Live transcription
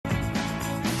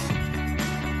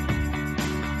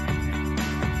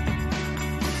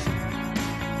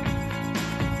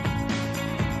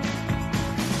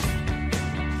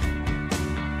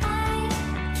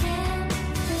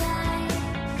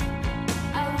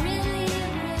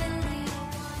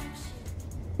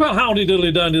Well, howdy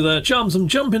diddly dandy there, chums. I'm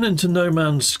jumping into No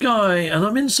Man's Sky, and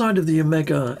I'm inside of the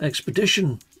Omega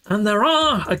expedition. And there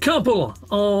are a couple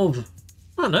of,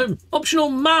 I don't know, optional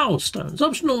milestones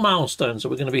that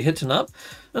we're going to be hitting up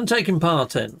and taking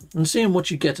part in, and seeing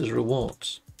what you get as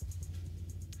rewards.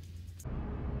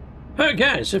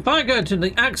 Okay, so if I go to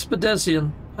the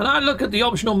expedition, and I look at the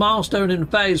optional milestone in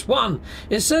Phase 1,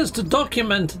 it says to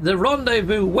document the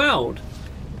rendezvous world.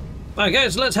 Okay,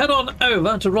 so let's head on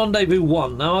over to Rendezvous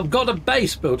 1. Now, I've got a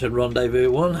base built in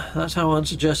Rendezvous 1. That's how I'd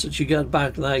suggest that you get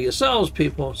back there yourselves,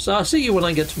 people. So I'll see you when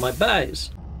I get to my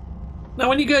base. Now,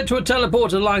 when you go to a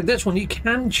teleporter like this one, you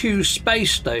can choose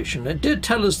Space Station. It did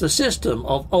tell us the system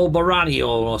of Albaradio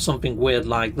or something weird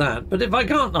like that. But if I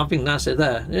can't, I think that's it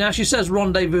there. It actually says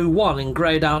Rendezvous 1 in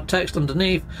greyed out text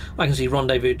underneath. I can see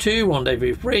Rendezvous 2,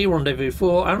 Rendezvous 3, Rendezvous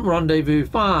 4 and Rendezvous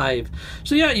 5.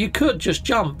 So yeah, you could just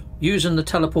jump using the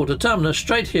teleporter terminus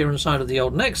straight here inside of the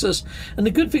old Nexus. And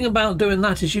the good thing about doing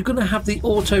that is you're going to have the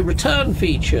auto return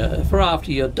feature for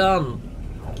after you're done.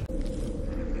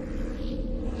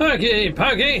 Okay,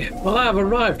 Pokey. Well, I have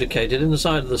arrived located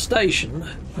inside of the station.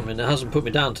 I mean, it hasn't put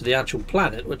me down to the actual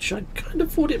planet, which I kind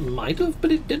of thought it might have,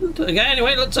 but it didn't. Okay,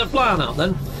 anyway, let's fly on out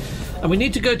then. And we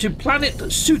need to go to planet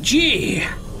Suji.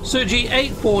 Suji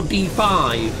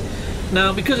 84D5.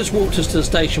 Now, because it's walked us to the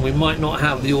station, we might not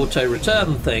have the auto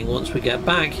return thing once we get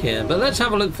back here. But let's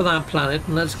have a look for that planet,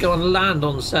 and let's go and land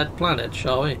on said planet,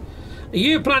 shall we? Are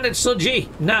you planet Suji?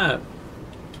 No.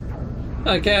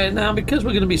 Okay, now because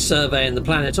we're going to be surveying the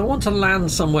planet, I want to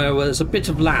land somewhere where there's a bit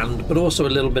of land, but also a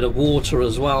little bit of water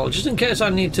as well, just in case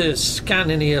I need to scan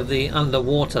any of the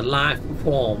underwater life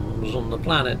forms on the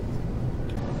planet.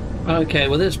 Okay,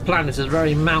 well this planet is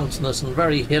very mountainous and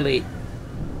very hilly,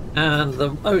 and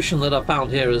the ocean that I found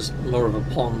here is more of a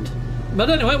pond. But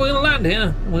anyway, we're going to land here,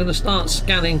 and we're going to start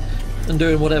scanning and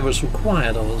doing whatever is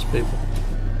required of us, people.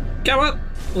 Go on,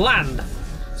 land.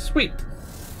 Sweet.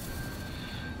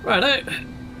 Righto,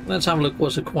 let's have a look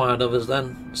what's required of us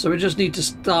then. So we just need to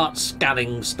start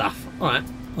scanning stuff. Alright,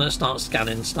 let's start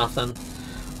scanning stuff then.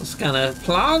 I'll scan a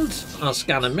plant, I'll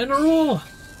scan a mineral.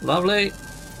 Lovely.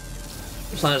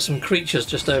 Looks like some creatures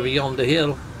just over yonder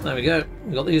hill. There we go,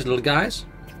 we've got these little guys.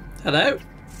 Hello.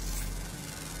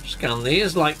 Scan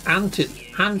these like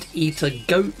ant-eater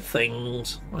goat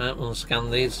things. Right, we'll scan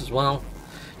these as well.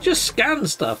 Just scan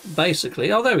stuff,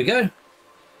 basically. Oh, there we go.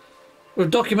 We've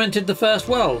documented the first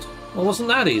world. Well, wasn't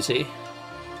that easy?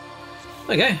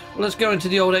 Okay, well, let's go into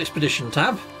the old expedition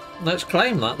tab. Let's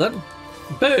claim that then.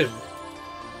 Boom.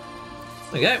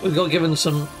 Okay, we've got given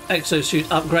some exosuit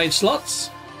upgrade slots.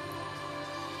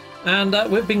 And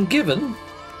we've been given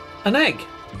an egg.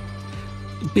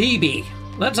 BB.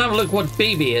 Let's have a look what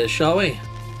BB is, shall we?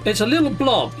 It's a little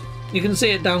blob. You can see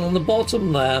it down on the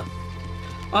bottom there.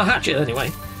 I'll hatch it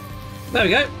anyway. There we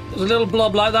go. There's a little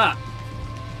blob like that.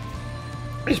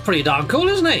 He's pretty darn cool,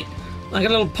 isn't he? Like a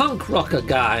little punk rocker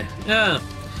guy. Yeah.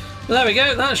 Well, there we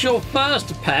go. That's your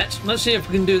first pet. Let's see if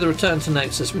we can do the return to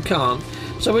Nexus. We can't.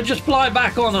 So we'll just fly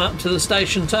back on up to the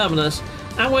station terminus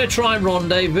and we'll try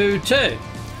Rendezvous 2.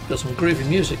 Got some groovy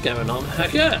music going on.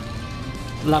 Heck yeah.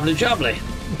 Lovely jubbly.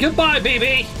 Goodbye,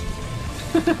 BB.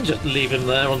 Just leave him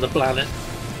there on the planet.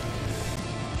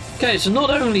 Okay, so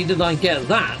not only did I get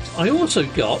that, I also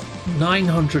got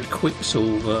 900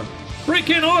 Quicksilver.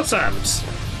 Freaking awesomes!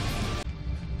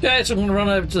 Okay, so I'm going to run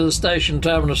over to the station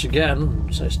terminus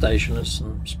again. Say station, it's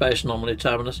some space anomaly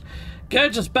terminus. Go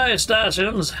to space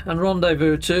stations and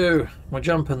Rendezvous 2. We're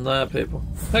jumping there, people.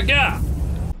 Heck yeah!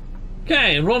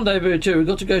 Okay, in Rendezvous 2, we've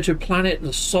got to go to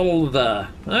planet Solver.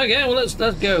 Okay, well let's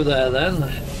go there then.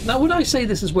 Now, would I say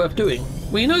this is worth doing?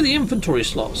 Well, you know the inventory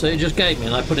slot, so it just gave me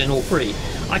and I put in all three.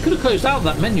 I could have closed out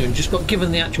that menu and just got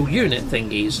given the actual unit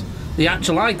thingies, the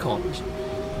actual icons,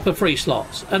 for 3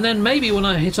 slots, and then maybe when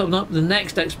I hit on up the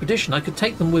next expedition I could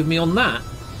take them with me on that.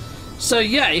 So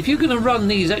yeah, if you're going to run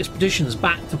these expeditions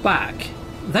back to back,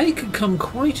 they could come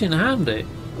quite in handy.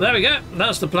 There we go,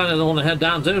 that's the planet I want to head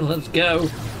down to. Let's go.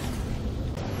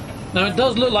 Now it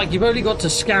does look like you've only got to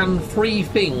scan 3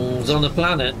 things on the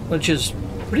planet, which is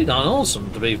pretty darn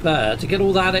awesome, to be fair, to get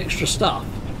all that extra stuff.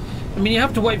 I mean, you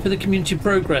have to wait for the community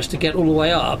progress to get all the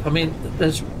way up. I mean,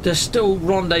 there's still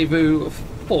Rendezvous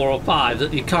 4 or 5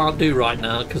 that you can't do right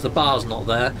now because the bar's not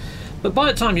there, but by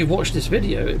the time you've watched this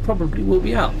video it probably will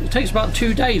be up. It takes about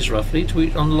 2 days roughly to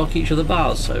unlock each of the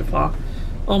bars so far.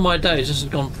 Oh my days, this has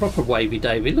gone proper wavy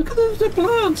davy. Look at the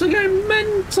plants, they're going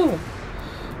mental.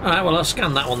 Alright, well I'll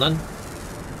scan that one then.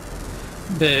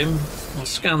 Boom. I'll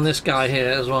scan this guy here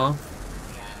as well,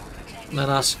 and then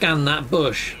I'll scan that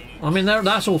bush. I mean,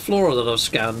 that's all flora that I've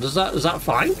scanned. Is that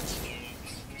fine?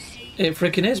 It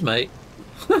freaking is, mate.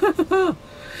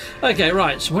 Okay,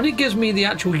 right, so when it gives me the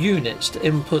actual units to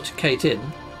input Kate in,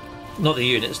 not the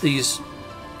units, these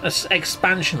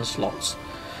expansion slots,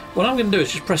 what I'm going to do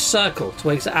is just press circle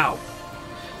to exit out.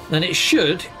 Then it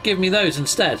should give me those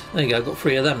instead. There you go, I've got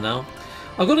 3 of them now.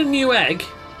 I've got a new egg.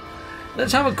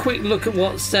 Let's have a quick look at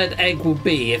what said egg will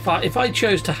be. If I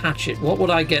chose to hatch it, what would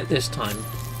I get this time?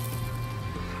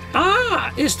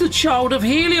 Ah, it's the child of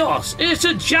Helios. It's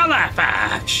a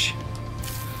jellyfish.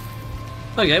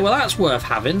 Okay, well that's worth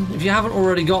having. If you haven't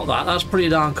already got that, that's pretty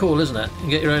darn cool, isn't it? You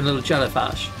get your own little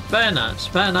jellyfish. Very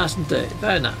nice indeed,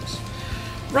 very nice.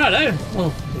 Righto,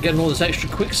 well, we're getting all this extra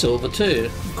quicksilver too.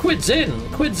 Quids in.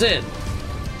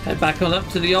 Head back on up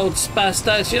to the old space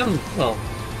station. Well,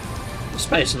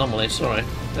 space anomaly, sorry.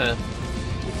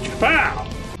 Pow!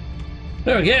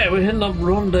 There we go, we're hitting up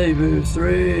rendezvous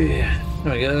 3.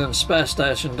 There we go, space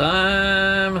station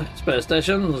time. Space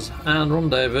stations and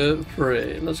rendezvous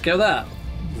 3. Let's go there.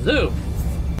 Zoom.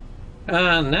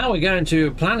 And now we're going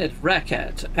to Planet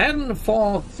Racket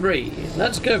N43.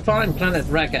 Let's go find Planet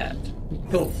Racket.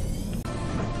 Cool.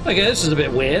 Okay, this is a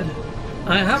bit weird.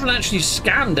 I haven't actually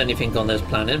scanned anything on this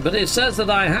planet, but it says that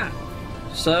I have.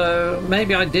 So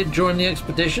maybe I did join the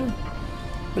expedition,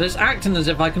 but it's acting as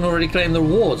if I can already claim the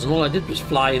rewards, and all I did was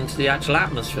fly into the actual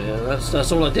atmosphere.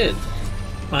 That's all I did.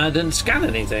 I didn't scan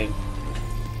anything.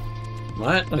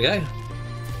 Right, okay.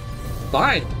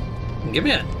 Fine. Give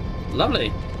me it.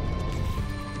 Lovely.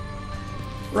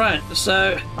 Right,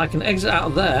 so I can exit out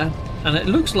of there, and it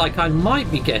looks like I might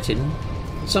be getting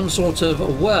some sort of a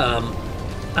worm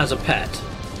as a pet.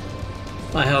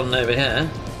 I held it over here.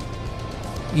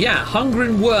 Yeah,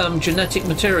 hungering worm genetic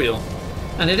material.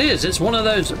 And it is, it's one of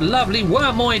those lovely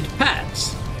wormoid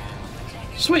pets.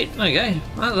 Sweet, okay,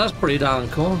 that's pretty darn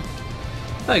cool.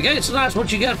 Okay, so that's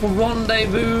what you get for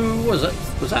rendezvous. Was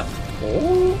that 4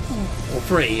 or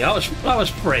 3? I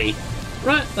was 3.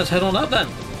 Right, let's head on up then.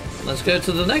 Let's go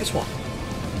to the next one.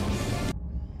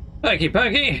 Okie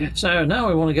pokey. So now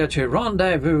we want to go to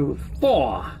rendezvous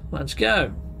 4. Let's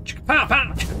go. Chicka pow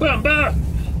pow, chicka boom boom.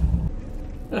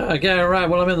 Okay, right,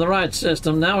 well I'm in the right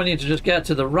system. Now we need to just get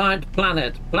to the right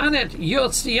planet. Planet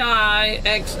UCI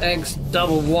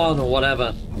XX11 or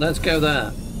whatever. Let's go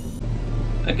there.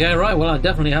 Okay, right, well I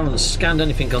definitely haven't scanned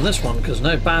anything on this one because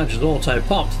no badge is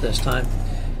auto-popped this time.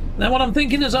 Now what I'm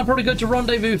thinking is I'll probably go to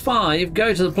Rendezvous 5,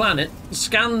 go to the planet,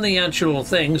 scan the actual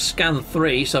thing, scan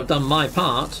 3, so I've done my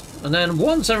part, and then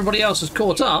once everybody else has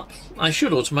caught up, I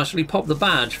should automatically pop the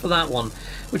badge for that one,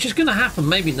 which is going to happen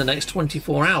maybe in the next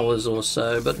 24 hours or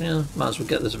so, but yeah, might as well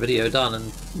get this video done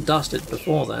and dust it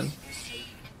before then.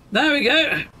 There we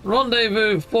go,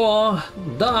 Rendezvous 4,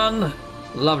 done.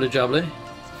 Lovely jubbly.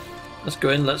 Let's go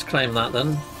in, let's claim that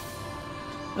then.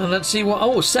 And let's see what...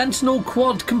 Oh, Sentinel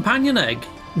Quad Companion Egg.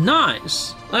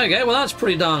 Nice. Okay, well that's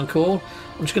pretty darn cool.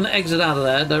 I'm just going to exit out of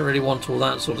there. Don't really want all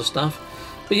that sort of stuff.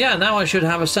 But yeah, now I should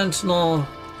have a Sentinel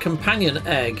Companion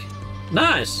Egg.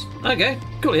 Nice. Okay,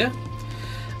 cool, yeah.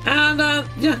 And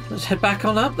yeah, let's head back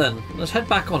on up then. Let's head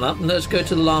back on up and let's go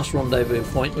to the last rendezvous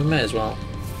point. We may as well.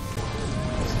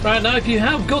 Right, now if you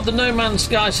have got the No Man's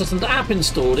Sky System app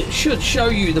installed, it should show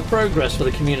you the progress for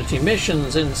the community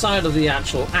missions inside of the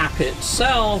actual app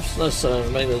itself. Let's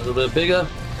make it a little bit bigger.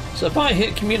 So if I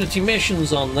hit community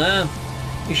missions on there,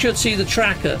 you should see the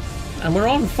tracker. And we're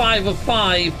on 5 of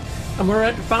 5, and we're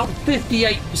at about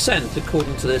 58%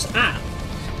 according to this app.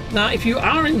 Now if you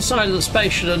are inside of the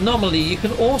spatial anomaly, you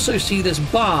can also see this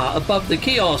bar above the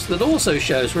kiosk that also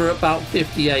shows we're at about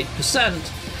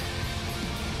 58%.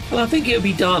 And I think it'll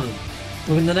be done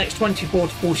within the next 24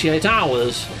 to 48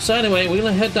 hours. So anyway, we're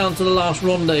going to head down to the last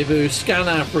rendezvous, scan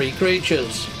our 3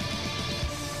 creatures.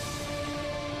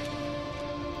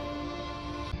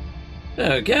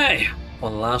 Okay,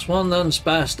 one last one then,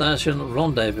 Space Station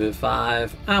Rendezvous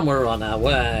 5, and we're on our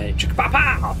way.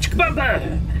 Chicka-pa-pow,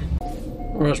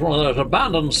 chicka-bum-bum. We're at one of those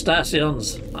abandoned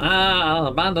stations. Ah,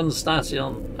 abandoned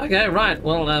station. Okay, right,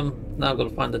 well, now I've got to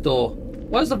find the door.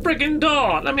 Where's the freaking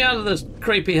door? Let me out of this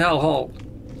creepy hellhole.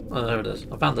 Oh, there it is.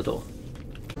 I found the door.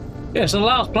 Yeah, so the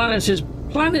last planet is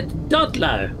Planet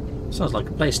Dudlow. Sounds like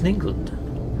a place in England.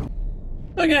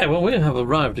 Okay, well, we have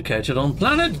arrived located on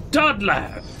Planet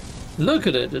Dudlow. Look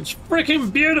at it. It's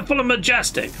freaking beautiful and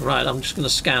majestic. Right, I'm just going to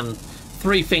scan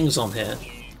 3 things on here.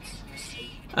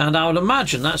 And I would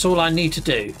imagine that's all I need to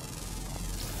do.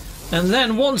 And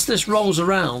then once this rolls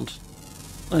around,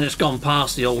 and it's gone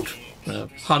past the old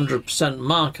 100%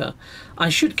 marker, I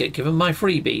should get given my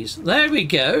freebies. There we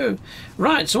go.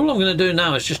 Right, so all I'm going to do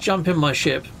now is just jump in my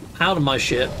ship, out of my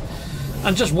ship,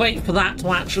 and just wait for that to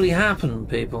actually happen,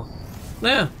 people.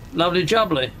 Yeah, lovely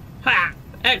jubbly. Ha!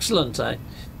 Excellent, eh?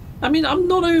 I mean, I'm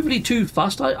not overly too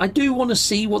fussed. I do want to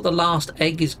see what the last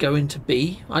egg is going to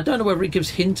be. I don't know whether it gives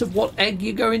hint of what egg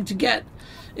you're going to get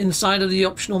inside of the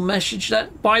optional message there.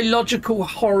 Biological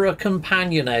horror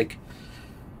companion egg.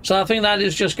 So I think that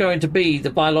is just going to be the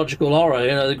biological horror,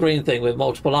 you know, the green thing with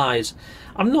multiple eyes.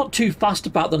 I'm not too fussed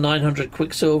about the 900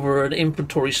 Quicksilver and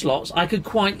inventory slots. I could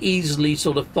quite easily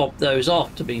sort of fob those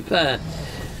off, to be fair.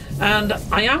 And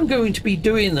I am going to be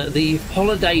doing the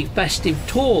holiday festive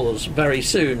tours very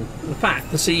soon. In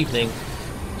fact, this evening.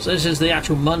 So this is the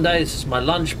actual Monday. This is my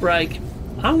lunch break.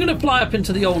 I'm going to fly up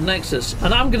into the old Nexus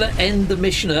and I'm going to end the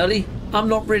mission early. I'm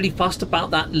not really fussed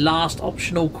about that last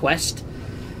optional quest.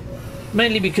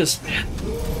 Mainly because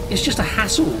it's just a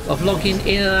hassle of logging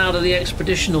in and out of the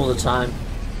expedition all the time.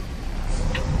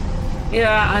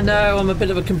 Yeah, I know I'm a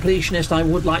bit of a completionist. I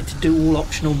would like to do all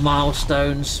optional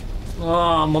milestones. Oh,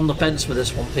 I'm on the fence with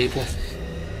this one, people.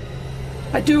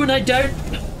 I do and I don't.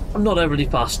 I'm not overly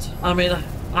fussed. I mean,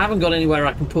 I haven't got anywhere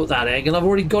I can put that egg, and I've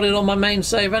already got it on my main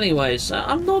save anyway, so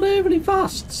I'm not overly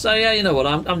fussed. So yeah, you know what,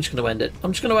 I'm just going to end it.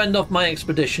 I'm just going to end off my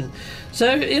expedition.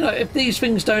 So, you know, if these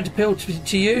things don't appeal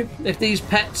to you, if these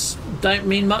pets don't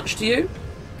mean much to you,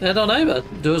 head on over.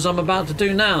 Do as I'm about to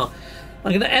do now.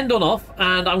 I'm going to end on off,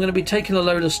 and I'm going to be taking a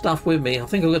load of stuff with me. I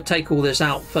think I'm going to take all this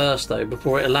out first, though,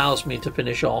 before it allows me to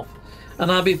finish off.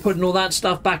 And I'll be putting all that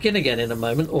stuff back in again in a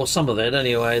moment, or some of it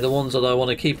anyway, the ones that I want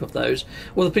to keep of those,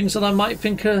 or the things that I might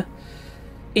think are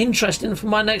interesting for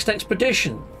my next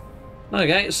expedition.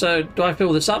 Okay, so do I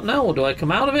fill this up now, or do I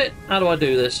come out of it? How do I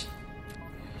do this?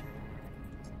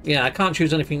 Yeah, I can't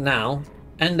choose anything now.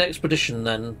 End expedition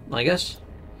then, I guess.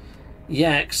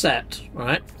 Yeah, accept,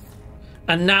 right?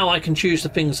 And now I can choose the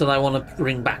things that I want to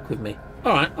bring back with me.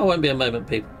 Alright, I won't be a moment,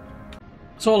 people.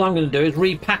 So all I'm going to do is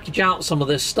repackage out some of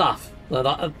this stuff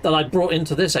that I brought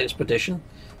into this expedition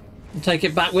and take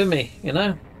it back with me, you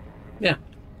know? Yeah.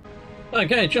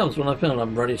 Okay, Johns, when I feel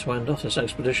I'm ready to end off this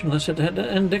expedition, let's head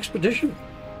to end expedition.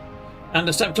 And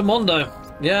a Septimondo.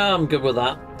 Yeah, I'm good with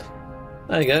that.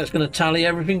 There you go, it's going to tally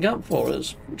everything up for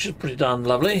us, which is pretty darn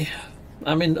lovely.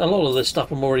 I mean, a lot of this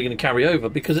stuff I'm already going to carry over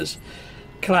because it's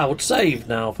cloud saved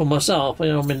now for myself. You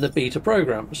know, I'm in the beta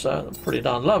program, so that's pretty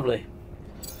darn lovely.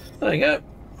 There you go.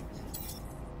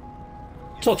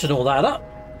 Touching all that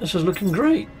up. This is looking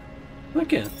great.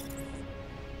 Look at it.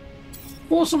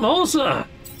 Awesome, awesome.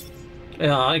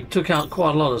 Yeah, I took out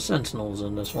quite a lot of sentinels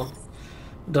in this one.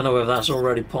 I don't know whether that's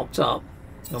already popped up.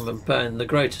 I haven't been paying the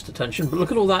greatest attention, but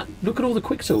look at all that. Look at all the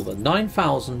Quicksilver.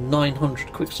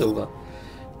 9,900 Quicksilver.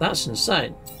 That's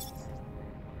insane.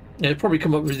 Yeah, it'll probably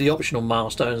come up with the optional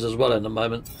milestones as well in a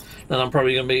moment. Then I'm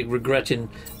probably going to be regretting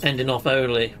ending off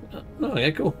early. Oh, yeah,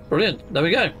 cool. Brilliant. There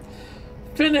we go.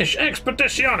 Finish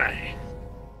expedizione.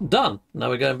 Done. Now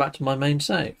we're going back to my main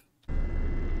save.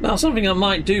 Now, something I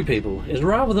might do, people, is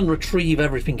rather than retrieve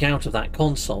everything out of that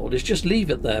console, is just leave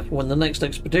it there for when the next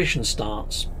expedition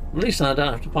starts. At least I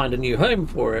don't have to find a new home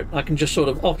for it. I can just sort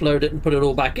of offload it and put it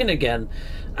all back in again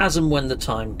as and when the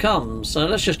time comes. So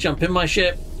let's just jump in my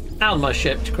ship, out of my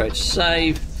ship to create a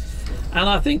save. And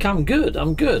I think I'm good.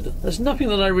 I'm good. There's nothing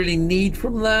that I really need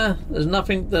from there. There's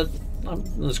nothing that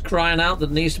that's crying out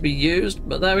that needs to be used.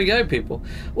 But there we go, people.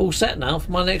 All set now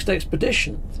for my next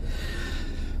expedition.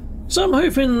 So I'm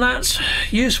hoping that's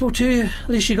useful to you. At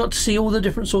least you got to see all the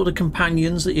different sort of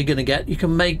companions that you're going to get. You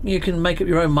can make up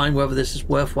your own mind whether this is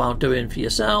worthwhile doing for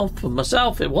yourself. For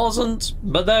myself, it wasn't.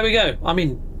 But there we go. I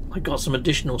mean, I got some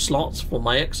additional slots for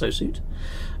my exosuit.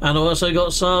 And I also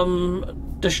got some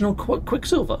additional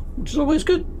Quicksilver, which is always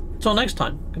good. Until next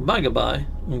time, goodbye,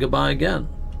 and goodbye again.